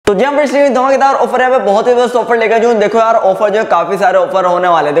तो जी हम पिछले धमाकेदार ऑफर यहाँ पे बहुत ही बेस्ट ऑफर लेकर जो देखो यार ऑफर जो है काफी सारे ऑफर होने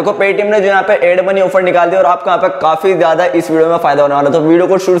वाले हैं। देखो पेटीएम ने जो यहाँ पे एड मनी ऑफर निकाल दिया और आपको यहाँ पे काफी ज्यादा इस वीडियो में फायदा होने वाला है। तो वीडियो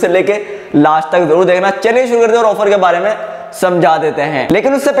को शुरू से लेके लास्ट तक जरूर देखना। चलिए शुरू करते हैं और ऑफर के बारे में समझा देते हैं।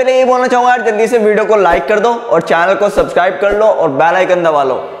 लेकिन उससे पहले ये बोलना चाहूंगा यार जल्दी से वीडियो को लाइक कर दो और चैनल को सब्सक्राइब कर लो और बेल आइकन दबा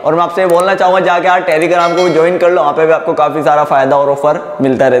लो। और मैं आपसे बोलना चाहूंगा जाके यार टेलीग्राम को भी ज्वाइन कर लो, वहां पे भी आपको काफी सारा फायदा और ऑफर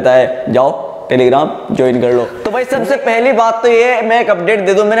मिलता रहता है। जाओ टेलीग्राम ज्वाइन कर लो। तो भाई सबसे पहली बात तो ये मैं एक अपडेट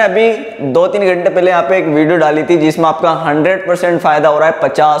दे दूं, मैंने अभी 2-3 घंटे पहले यहाँ पे एक वीडियो डाली थी जिसमें आपका 100% फायदा हो रहा है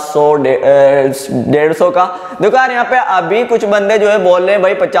 50, 100, 150 का। देखो यार यहाँ पे अभी कुछ बंदे जो है बोल रहे हैं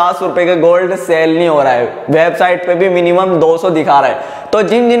भाई 50 रुपए का गोल्ड सेल नहीं हो रहा है, वेबसाइट पे भी मिनिमम 200 दिखा रहा है। तो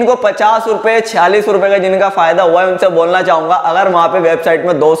जिनको 50 रुपए 46 रुपए का जिनका फायदा हुआ है उनसे बोलना चाहूंगा अगर वहां पे वेबसाइट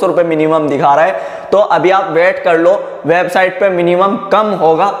में 200 रुपए मिनिमम दिखा रहा है तो अभी आप वेट कर लो, वेबसाइट पे मिनिमम कम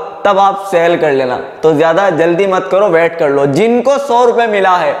होगा तब आप सेल कर लेना। तो ज्यादा जल्दी मत करो, वेट कर लो। जिनको 100 रुपए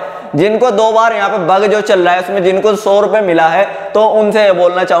मिला है, जिनको 2 बार यहाँ पे बग जो चल रहा है उसमें जिनको 100 रुपए मिला है तो उनसे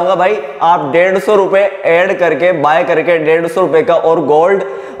बोलना चाहूंगा भाई आप 150 रुपए ऐड करके बाय करके 150 रुपए का और गोल्ड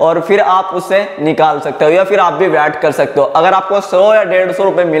और फिर आप उससे निकाल सकते हो या फिर आप भी वेट कर सकते हो। अगर आपको 100 या 150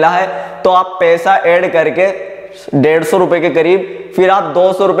 रुपए मिला है तो आप पैसा ऐड करके 150 रुपए के करीब फिर आप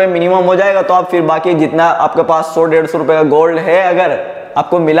 200 रुपए मिनिमम हो जाएगा तो आप फिर बाकी जितना आपके पास 100-150 रुपए का गोल्ड है अगर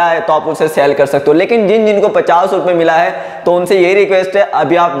आपको मिला है तो आप उसे सेल कर सकते हो। लेकिन जिनको 50 रुपए मिला है तो उनसे यही रिक्वेस्ट है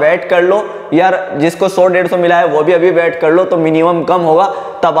अभी आप वेट कर लो यार, जिसको 100-150 मिला है वो भी अभी वेट कर लो तो मिनिमम कम होगा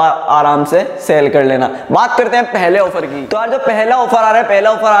तब आराम से सेल कर लेना। बात करते हैं पहले ऑफर की। तो यार जो पहला ऑफर आ रहा है,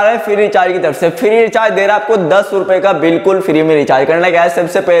 पहला ऑफर आ रहा है फ्री रिचार्ज की तरफ से। फ्री रिचार्ज दे रहा है आपको 10 रुपए का, बिल्कुल फ्री में रिचार्ज करना है।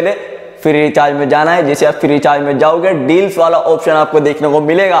 सबसे पहले फ्री रिचार्ज में जाना है। जैसे आप फ्री रिचार्ज में जाओगे डील्स वाला ऑप्शन आपको देखने को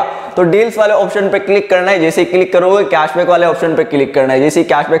मिलेगा, तो डील्स वाले ऑप्शन पे क्लिक करना है। जैसे क्लिक करोगे कैशबैक वाले ऑप्शन पे क्लिक करना है। जैसे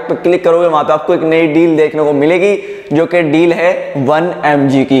कैशबैक पे क्लिक करोगे वहां पे आपको एक नई डील देखने को मिलेगी जो कि डील है 1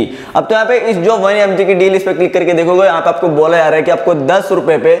 mg की। अब तो यहाँ पे इस जो 1 mg की डील इस पे क्लिक करके देखोगे यहाँ पे आपको बोला जा रहा है कि आपको 10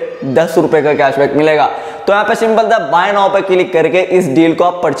 रुपए पे 10 रुपए का कैशबैक मिलेगा। तो यहाँ पे सिंपल था बाय नाउ पे क्लिक करके इस डील को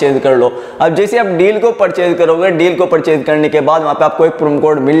आप परचेज कर लो। अब जैसे आप डील को परचेज करोगे, डील को परचेज करने के बाद वहां पे आपको एक प्रोमो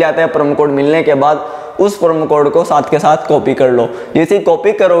कोड मिल जाता है। प्रोमो कोड मिलने के बाद उस प्रोमो कोड को साथ के साथ कॉपी कर लो। जैसे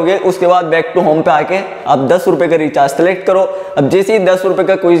कॉपी करोगे उसके बाद बैक टू होम पे आके आप 10 रुपए का रिचार्ज सेलेक्ट करो। अब जैसे ही 10 रुपए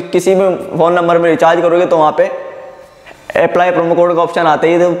का कोई किसी भी फोन नंबर में रिचार्ज करोगे तो वहां पे अप्लाई प्रोमो कोड का ऑप्शन आता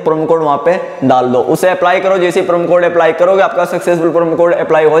है, तो प्रोमो कोड वहां पे डाल दो, उसे अप्लाई करो। जैसे प्रोमो कोड अप्लाई करोगे आपका सक्सेसफुल प्रोमो कोड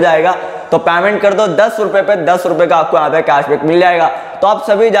अप्लाई हो जाएगा तो पेमेंट कर दो 10 रुपए पे 10 रुपए का आपको यहाँ पे कैशबैक मिल जाएगा। तो आप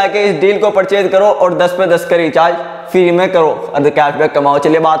सभी जाके इस डील को परचेज करो और 10 पे 10 का रिचार्ज फ्री में करो और कैशबैक कमाओ।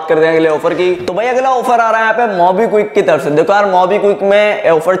 चलिए बात करते हैं अगले ऑफर की। तो भाई अगला ऑफर आ रहा है यहाँ पे मोबीक्विक की तरफ से। देखो यार मोबीक्विक में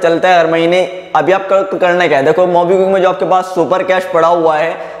ऑफर चलता है हर महीने। अभी आप करना क्या है, देखो मोबीक्विक में जो आपके पास सुपर कैश पड़ा हुआ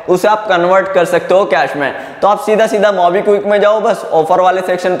है उसे आप कन्वर्ट कर सकते हो कैश में। तो आप सीधा सीधा मोबीक्विक में जाओ, बस ऑफर वाले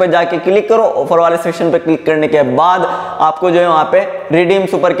सेक्शन पे जाके क्लिक करो। ऑफर वाले सेक्शन पे क्लिक करने के बाद आपको जो है वहां पे रिडीम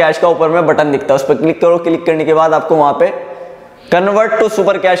सुपर कैश का ऊपर में बटन दिखता है, उस पर क्लिक करो। क्लिक करने के बाद आपको वहां पे कन्वर्ट टू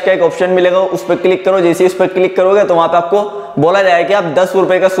सुपर कैश का एक ऑप्शन मिलेगा, उस पर क्लिक करो। जैसे उस पर क्लिक करोगे तो वहां पे आपको बोला जाएगा कि आप 10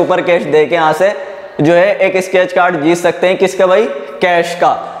 रुपए का सुपर कैश दे के यहाँ से जो है एक स्क्रैच कार्ड जीत सकते हैं। किसका भाई? कैश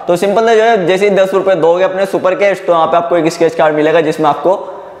का। तो सिंपल है जो है जैसे ही 10 रुपए दोगे अपने सुपर कैश तो वहां पे आपको एक स्क्रैच कार्ड मिलेगा जिसमें आपको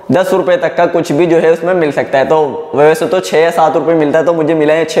 10 रुपए तक का कुछ भी जो है उसमें मिल सकता है। तो वैसे तो 6 या 7 रुपए मिलता है, तो मुझे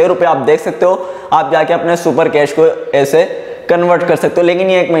मिला है 6 रुपए। आप देख सकते हो, आप जाके अपने सुपर कैश को ऐसे कन्वर्ट कर सकते हो, लेकिन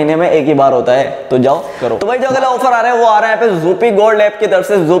ये 1 महीने में एक ही बार होता है, तो जाओ करो। तो भाई जो अगला ऑफर आ रहा है वो आ रहा है यहाँ पे ज़ूपी गोल्ड ऐप की तरफ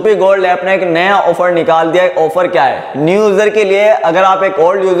से। ज़ूपी गोल्ड ऐप ने एक नया ऑफर निकाल दिया है। ऑफर क्या है? न्यू यूजर के लिए। अगर आप एक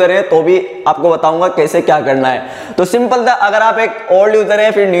ओल्ड यूजर है तो भी आपको बताऊंगा कैसे क्या करना है। तो सिंपल था, अगर आप एक ओल्ड यूजर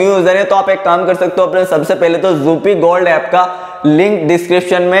है फिर न्यू यूजर है तो आप एक काम कर सकते हो, अपने सबसे पहले तो ज़ूपी गोल्ड ऐप का लिंक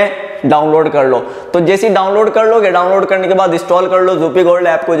डिस्क्रिप्शन में डाउनलोड कर लो। तो जैसे डाउनलोड कर लोगे, डाउनलोड करने के बाद इंस्टॉल कर लो ज़ूपी गोल्ड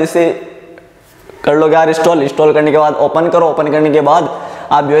ऐप को। जैसे कर लो यार इंस्टॉल करने के बाद ओपन करो। ओपन करने के बाद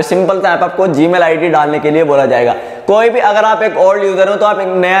आप जो है सिंपल सा ऐप आपको जीमेल आईडी डालने के लिए बोला जाएगा। कोई भी अगर आप एक ओल्ड यूजर हो तो आप एक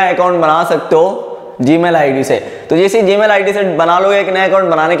नया अकाउंट बना सकते हो जीमेल आईडी से। तो जैसे जीमेल आईडी से बना लोगे एक नया अकाउंट,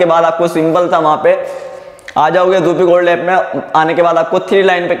 बनाने के बाद आपको सिंपल था वहां पे आ जाओगे ज़ूपी गोल्ड ऐप में। आने के बाद आपको 3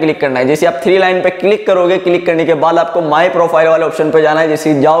 लाइन पे क्लिक करना है। जैसे आप 3 लाइन पे क्लिक करोगे, क्लिक करने के बाद आपको माई प्रोफाइल वाले ऑप्शन पे जाना है।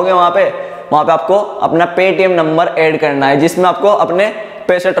 जैसे जाओगे वहां पे आपको अपना पेटीएम नंबर ऐड करना है जिसमें आपको अपने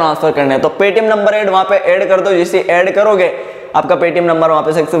पैसे ट्रांसफर करने हैं। तो पेटीएम नंबर ऐड वहां पे ऐड कर दो। जैसे ऐड करोगे आपका पेटीएम नंबर वहां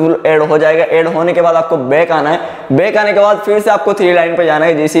पे सक्सेसफुल ऐड हो जाएगा। ऐड होने के बाद आपको बैक आना है। बैक आने के बाद फिर से आपको 3 लाइन पे जाना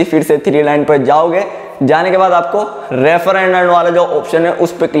है। जैसे फिर से 3 लाइन पे जाओगे, जाने के बाद आपको रेफर एंड अर्न वाला जो ऑप्शन है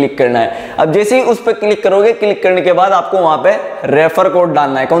उस पर क्लिक करना है। अब जैसे ही उस पर क्लिक करोगे, क्लिक करने के बाद आपको वहां पे रेफर कोड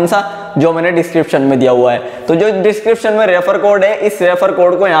डालना है। कौन सा? जो मैंने डिस्क्रिप्शन में दिया हुआ है। तो जो डिस्क्रिप्शन में रेफर कोड है, इस रेफर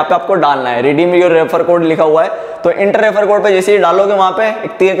कोड को यहाँ पे आपको डालना है। रिडीम योर रेफर कोड लिखा हुआ है, तो इंटर रेफर कोड पे जैसे ही डालोगे वहां पे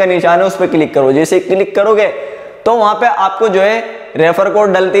एक तीर का निशान है, उस पर क्लिक करो। जैसे क्लिक करोगे तो वहां पे आपको जो है रेफर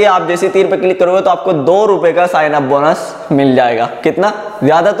कोड डलती है, आप जैसे तीर पे क्लिक करोगे तो आपको 2 रुपए का साइन अप बोनस मिल जाएगा। कितना,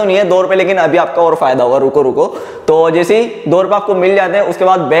 ज्यादा तो नहीं है 2 रुपए, लेकिन अभी आपका और फायदा होगा। रुको तो जैसे ही 2 रुपए आपको मिल जाते हैं, उसके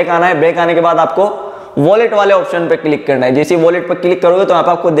बाद बैक आना है। बैक आने के बाद आपको वॉलेट वाले ऑप्शन पे क्लिक करना है। जैसे वॉलेट पे क्लिक करोगे तो यहाँ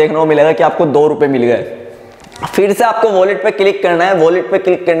पे आपको देखने को मिलेगा कि आपको 2 रुपए मिल गए। फिर से आपको वॉलेट पे क्लिक करना है। वॉलेट पे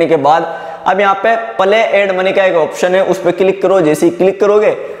क्लिक करने के बाद अब यहाँ पे प्ले एड मनी का एक ऑप्शन है, उस पर क्लिक करो। जैसे ही क्लिक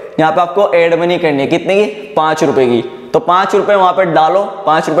करोगे यहाँ पे आपको एड मनी करनी है, कितने की, 5 रुपए की। तो 5 रुपए वहां पे डालो।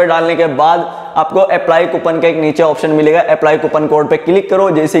 5 रुपए डालने के बाद आपको अप्लाई कूपन का एक नीचे ऑप्शन मिलेगा, अप्लाई कूपन कोड पे क्लिक करो।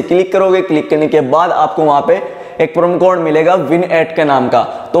 जैसे क्लिक करोगे, क्लिक करने के बाद आपको वहां पे एक प्रोमो कोड मिलेगा विन8 के नाम का।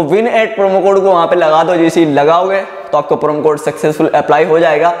 तो विन8 प्रोमो कोड को वहां पे लगा दो। जैसे लगाओगे तो आपको प्रोमो कोड सक्सेसफुल अप्लाई हो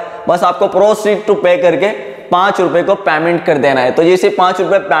जाएगा। बस आपको प्रोसीड टू पे करके 5 रुपए को पेमेंट कर देना है। तो जैसे 5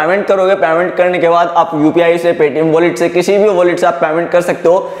 रुपए पेमेंट करोगे, पेमेंट करने के बाद आप यूपीआई से, पेटीएम वॉलेट से, किसी भी वॉलेट से आप पेमेंट कर सकते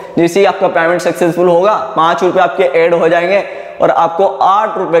हो। जैसे ही आपका पेमेंट सक्सेसफुल होगा, 5 रुपए आपके ऐड हो जाएंगे और आपको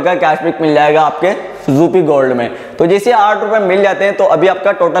 8 रुपए का कैशबैक मिल जाएगा आपके ज़ुपी गोल्ड में। तो जैसे 8 रुपए मिल जाते हैं तो अभी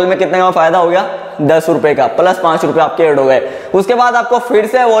आपका टोटल में कितने का फायदा हो गया, 10 रुपए का, प्लस 5 रुपए आपके ऐड हो गए। उसके बाद आपको फिर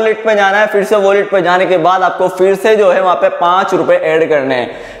से वॉलेट पे जाना है। फिर से वॉलेट पे जाने के बाद आपको फिर से जो है वहां पे 5 रुपए ऐड करने हैं।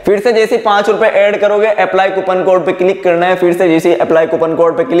 फिर से जैसे 5 रुपए ऐड करोगे, अप्लाई कूपन कोड पे क्लिक करना है। फिर से जैसे अप्लाई कूपन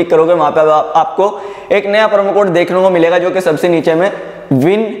कोड पे क्लिक करोगे, वहां पे आपको एक नया प्रोमो कोड देखने को मिलेगा, जो कि सबसे नीचे में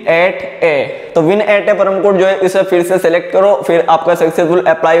विन8A। तो विन8A प्रोमो कोड जो है, इसे फिर से सिलेक्ट करो। फिर आपका सक्सेसफुल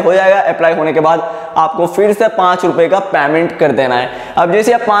अप्लाई हो जाएगा। अप्लाई होने के बाद आपको फिर से 5 रुपए का पेमेंट कर देना है। अब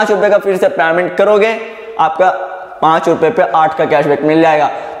जैसे आप 5 रुपए का फिर से पेमेंट करोगे, आपका 5 रुपए पे 8 का कैशबैक मिल जाएगा।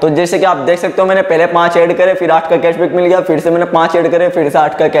 तो जैसे कि आप देख सकते हो, मैंने पहले 5 ऐड करे, फिर 8 का कैशबैक मिल गया। फिर से मैंने 5 ऐड करे, फिर से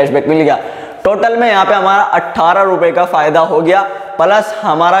 8 का कैशबैक मिल गया। टोटल में यहाँ पे हमारा 18 रुपए का फायदा हो गया, प्लस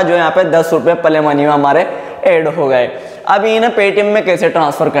हमारा जो यहाँ पे 10 रुपए प्ले मनी में हमारे ऐड हो गए। अब इन्हें पेटीएम में कैसे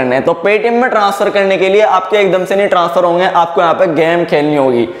ट्रांसफर करने हैं, तो पेटीएम में ट्रांसफर करने के लिए आपके एकदम से नहीं ट्रांसफर होंगे, आपको यहाँ पे गेम खेलनी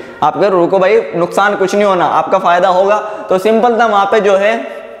होगी। आपके रुको भाई, नुकसान कुछ नहीं होना, आपका फायदा होगा। तो सिंपल था, वहां पे जो है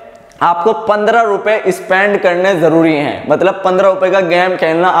आपको 15 रुपए स्पेंड करने जरूरी हैं, मतलब 15 रुपए का गेम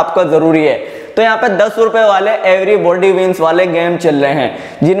खेलना आपका जरूरी है। तो यहाँ पे 10 रुपए वाले एवरीबॉडी विंस वाले गेम चल रहे हैं,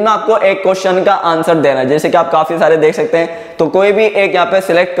 जिनमें आपको एक क्वेश्चन का आंसर देना है। जैसे कि आप काफी सारे देख सकते हैं, तो कोई भी एक यहाँ पे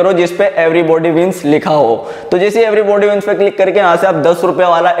सिलेक्ट करो जिसपे एवरीबॉडी विंस लिखा हो। तो जैसे एवरीबॉडी विंस पे क्लिक करके यहाँ से आप 10 रुपए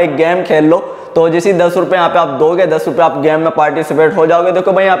वाला एक गेम खेल लो। तो जैसे 10 रुपए यहाँ पे आप दोगे, 10 रुपए आप गेम में पार्टिसिपेट हो जाओगे।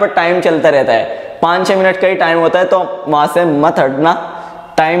 देखो भाई, यहाँ पे टाइम चलता रहता है, 5-6 मिनट का ही टाइम होता है, तो वहां से मत हटना,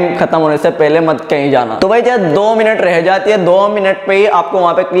 टाइम खत्म होने से पहले मत कहीं जाना। तो भाई जब 2 मिनट रह जाती है, 2 मिनट पे ही आपको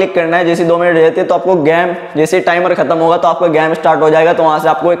वहां पे क्लिक करना है। जैसे 2 मिनट रह जाती है तो आपको गेम, जैसे टाइमर खत्म होगा तो आपको गेम स्टार्ट हो जाएगा। तो वहां से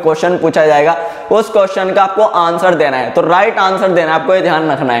आपको एक क्वेश्चन पूछा जाएगा, उस क्वेश्चन का आपको आंसर देना है। तो राइट आंसर देना है, आपको ये ध्यान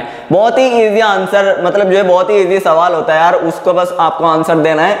रखना है। बहुत ही ईजी आंसर, मतलब जो है बहुत ही ईजी सवाल होता है यार, उसको बस आपको आंसर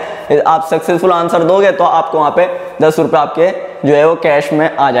देना है। आप सक्सेसफुल आंसर दोगे तो आपको वहां पे 10 रुपए आपके जो है वो कैश में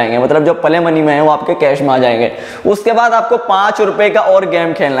आ जाएंगे, मतलब जो प्ले मनी में है वो आपके कैश में आ जाएंगे। उसके बाद आपको 5 रुपए का और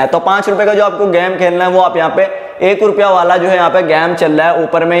गेम खेलना है। तो 5 रुपए का जो आपको गेम खेलना है, वो आप यहाँ पे 1 रुपया वाला जो है यहाँ पे गेम चल रहा है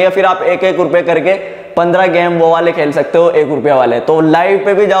ऊपर में, या फिर आप 1-1 रुपए करके 15 गेम वो वाले खेल सकते हो, 1 रुपया वाले। तो लाइव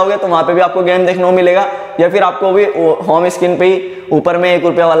पे भी जाओगे तो वहां पे भी आपको गेम देखने को मिलेगा, या फिर आपको भी होम स्क्रीन पे ही ऊपर में 1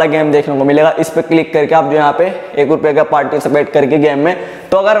 रुपया वाला गेम देखने को मिलेगा। इस पे क्लिक करके आप जो यहाँ पे 1 रुपये का पार्टिसिपेट करके गेम में,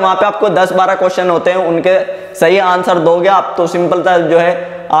 तो अगर वहां पे आपको 10-12 क्वेश्चन होते हैं, उनके सही आंसर दोगे आप, तो सिंपल था जो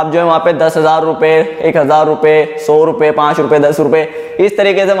है आप जो है वहां पे 10,000 रुपए, 1,000 रुपए, 100 रुपए, 5 रुपए, 10 रुपए, इस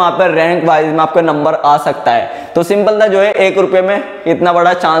तरीके से वहां पर रैंक वाइज में आपका नंबर आ सकता है। तो सिंपल था जो है 1 रुपये में इतना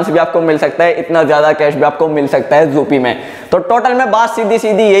बड़ा चांस भी आपको मिल सकता है, इतना ज्यादा कैश भी आपको मिल सकता है ज़ुपी में। तो टोटल में बात सीधी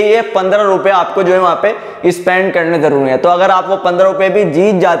सीधी यही है, 15 रुपए आपको जो है वहां पे स्पेंड करने जरूरी है। तो अगर आप वो 15 रुपए भी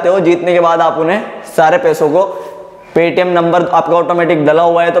जीत जाते हो, जीतने के बाद आप उन्हें सारे पैसों को पेटीएम नंबर आपका ऑटोमेटिक डला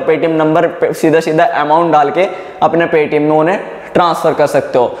हुआ है, तो पेटीएम नंबर पे सीधा सीधा अमाउंट डाल के अपने पेटीएम में उन्हें ट्रांसफर कर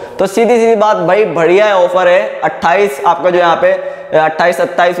सकते हो। तो सीधी सीधी बात भाई, बढ़िया है, ऑफर है। 28 आपका जो यहाँ पे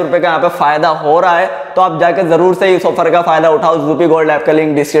 28-27 रुपए का यहाँ पे फायदा हो रहा है। तो आप जाके जरूर से इस ऑफर का फायदा उठाओ। ज़ुपी गोल्ड ऐप का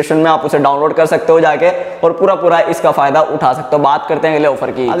लिंक डिस्क्रिप्शन में, आप उसे डाउनलोड कर सकते हो जाके, और पूरा इसका फायदा उठा सकते हो। बात करते हैं अगले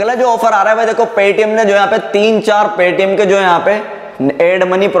ऑफर की। अगला जो ऑफर आ रहा है भाई, देखो पेटीएम ने जो यहाँ पे 3-4 पेटीएम के जो यहाँ पे एड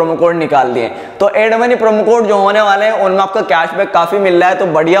मनी प्रोमो कोड निकाल दिए। तो एड मनी प्रोमो कोड जो होने वाले हैं, उनमें आपका कैशबैक काफी मिल रहा है। तो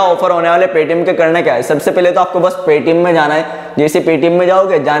बढ़िया ऑफर होने वाले। पेटीएम के करना क्या है, सबसे पहले तो आपको बस पेटीएम में जाना है। जैसे पेटीएम में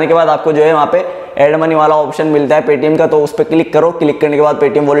जाओगे, जाने के बाद आपको जो है वहां पे एड मनी वाला ऑप्शन मिलता है पेटीएम का, तो उस पर क्लिक करो। क्लिक करने के बाद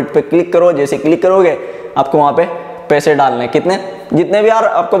पेटीएम वॉलेट पे क्लिक करो। जैसे क्लिक करोगे, आपको वहां पे पैसे डालने, कितने जितने भी यार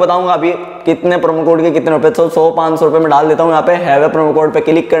आपको बताऊंगा अभी कितने प्रोमो कोड के कितने रुपए, तो 100-500 रुपए में डाल देता हूँ। यहाँ पे हैव ए प्रोमो कोड पे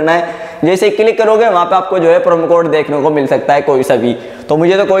क्लिक करना है। जैसे क्लिक करोगे वहां पे आपको जो है प्रोमो कोड देखने को मिल सकता है कोई सा भी। तो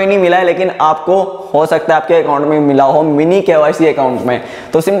मुझे तो कोई नहीं मिला है, लेकिन आपको हो सकता है आपके अकाउंट में मिला हो, मिनी KYC अकाउंट में।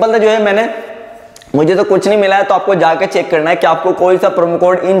 तो सिंपल था जो है मुझे तो कुछ नहीं मिला है, तो आपको जाके चेक करना है कि आपको कोई सा प्रोमो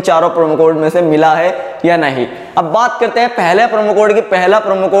कोड इन चारों प्रोमो कोड में से मिला है या नहीं। अब बात करते हैं पहले प्रोमो कोड की। पहला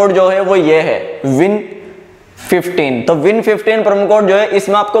प्रोमो कोड जो है वो ये है Win15। तो Win15 प्रोमो कोड जो है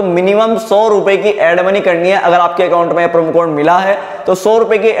इसमें आपको मिनिमम 100 रुपए की एड मनी करनी है। अगर आपके अकाउंट में प्रोमो कोड मिला है तो 100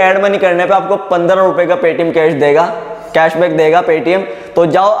 रुपए की एड मनी करने पे आपको 15 रुपए का पेटीएम कैश देगा, कैशबैक देगा पेटीएम। तो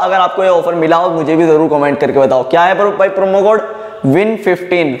जाओ, अगर आपको ये ऑफर मिला हो मुझे भी जरूर कमेंट करके बताओ क्या है भाई प्रोमो कोड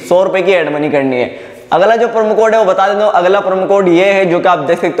Win15, 100 रुपए की एड मनी करनी है। अगला जो प्रोमो कोड है वो बता देता हूँ। अगला प्रोमो कोड ये है जो कि आप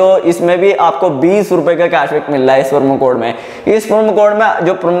देख सकते हो, इसमें भी आपको 20 रुपए का कैशबैक मिल रहा है इस प्रोमो कोड में। इस प्रोमो कोड में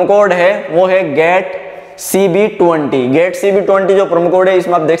जो प्रोमो कोड है वो है गेट CB20 जो प्रोमो कोड है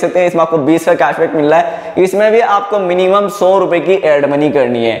इसमें आप देख सकते हैं, इसमें आपको 20 का कैशबैक मिल रहा है। इसमें भी आपको मिनिमम 100 रुपए की एड मनी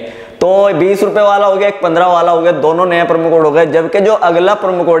करनी है। तो 20 रुपए वाला हो गया, एक 15 वाला हो गया, दोनों नए प्रोमो कोड हो गए। जबकि जो अगला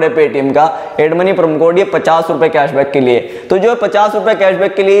प्रोमो कोड है पेटीएम का एड मनी प्रोमो कोड, ये 50 रुपए कैशबैक के लिए। तो जो 50 रुपए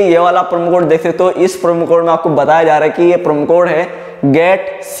कैशबैक के लिए ये वाला प्रोमो कोड देख सकते हो, इस प्रोमो कोड में आपको बताया जा रहा है कि ये प्रोमो कोड है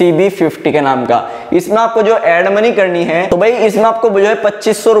गेट CB50 के नाम का। इसमें आपको जो एड मनी करनी है तो भाई इसमें आपको जो है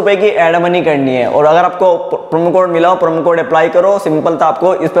 2500 रुपए की एड मनी करनी है। और अगर आपको प्रोमो कोड मिला हो, प्रोमो कोड अप्लाई करो, सिंपल था,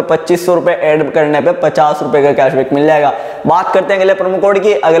 आपको इस पे 2500 रुपए ऐड करने पे 50 रुपए का कैशबैक मिल जाएगा। बात करते हैं अगले प्रोमो कोड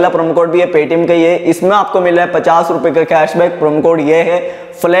की। अगला प्रोमो कोड भी है पेटीएम का ही है, इसमें आपको मिल रहा है 50 रुपए का कैशबैक। प्रोमो कोड ये है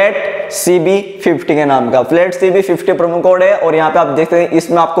फ्लैट CB50 के नाम का। फ्लैट CB50 प्रोमो कोड है और यहाँ पे आप देखते हैं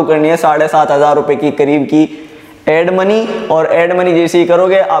इसमें आपको करनी है 7500 रुपए की करीब की एड मनी। और एड मनी जैसे ही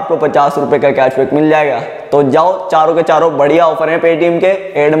करोगे आपको 50 रुपए का कैशबैक मिल जाएगा। तो जाओ, चारों के चारों बढ़िया ऑफर हैं पेटीएम के,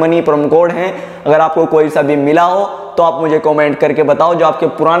 एड मनी प्रोमो कोड हैं। अगर आपको कोई सा भी मिला हो तो आप मुझे कमेंट करके बताओ। जो आपके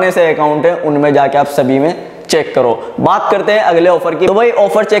पुराने से अकाउंट है उनमें जाके आप सभी में चेक करो। बात करते हैं अगले ऑफर की। तो भाई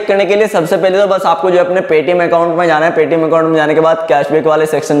ऑफर चेक करने के लिए सबसे पहले तो बस आपको जो अपने पेटीएम अकाउंट में जाना है। पेटीएम अकाउंट में जाने के बाद कैशबैक वाले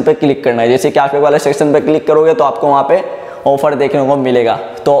सेक्शन पे क्लिक करना है। जैसे कैशबैक वाले सेक्शन पे क्लिक करोगे तो आपको वहां पे ऑफर देखने को मिलेगा।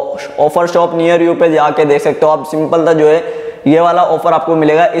 तो ऑफर शॉप नियर यू पे जाके देख सकते हो आप। सिंपल था जो है ये वाला ऑफर आपको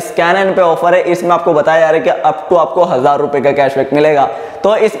मिलेगा, स्कैन एंड पे ऑफर है। इसमें आपको बताया जा रहा है कि अप टू आपको 1000 रुपए का कैशबैक मिलेगा।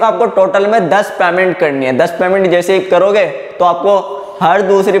 तो इसमें आपको टोटल में 10 पेमेंट करनी है। 10 पेमेंट जैसे ही करोगे तो आपको हर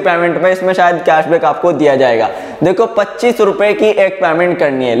दूसरी पेमेंट में इसमें शायद कैशबैक आपको दिया जाएगा। देखो 25 रुपए की एक पेमेंट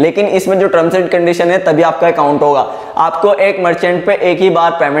करनी है, लेकिन इसमें जो टर्म्स एंड कंडीशन है तभी आपका अकाउंट होगा। आपको एक मर्चेंट पे एक ही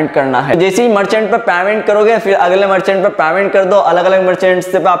बार पेमेंट करना है। जैसे ही मर्चेंट पे पेमेंट करोगे फिर अगले मर्चेंट पे पेमेंट कर दो। अलग अलग मर्चेंट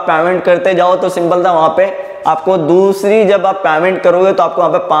से पे आप पेमेंट करते जाओ। तो सिंपल था, वहां पे आपको दूसरी जब आप पेमेंट करोगे तो आपको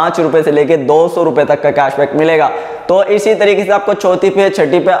वहां पे 5 रुपए से लेके 200 रुपए तक का कैशबैक मिलेगा। तो इसी तरीके से आपको चौथी पे,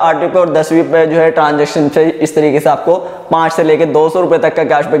 छठी पे, 8वीं पे और 10वीं पे जो है ट्रांजेक्शन से इस तरीके से आपको 5 से लेके 200 रुपए तक का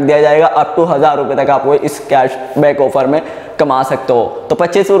कैशबैक दिया जाएगा। अप टू 1000 रुपए तक आपको इस कैशबैक ऑफर में कमा सकते हो। तो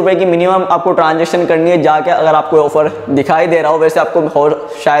 25 रुपए की मिनिमम आपको ट्रांजेक्शन करनी है जाके। अगर आपको ऑफर दिखाई दे रहा हो, वैसे आपको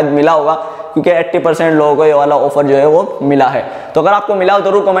शायद मिला होगा क्योंकि 80% लोगों को ये वाला ऑफर जो है वो मिला है। तो अगर आपको मिला हो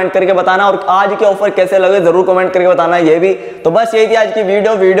जरूर कमेंट करके बताना। और आज के ऑफर कैसे लगे जरूर कमेंट करके बताना ये भी। तो बस यही थी आज की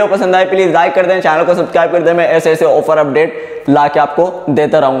वीडियो पसंद आए प्लीज लाइक कर दें, चैनल को सब्सक्राइब कर दें। मैं ऐसे ऐसे ऑफर अपडेट ला के आपको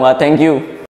देता रहूंगा। Thank you.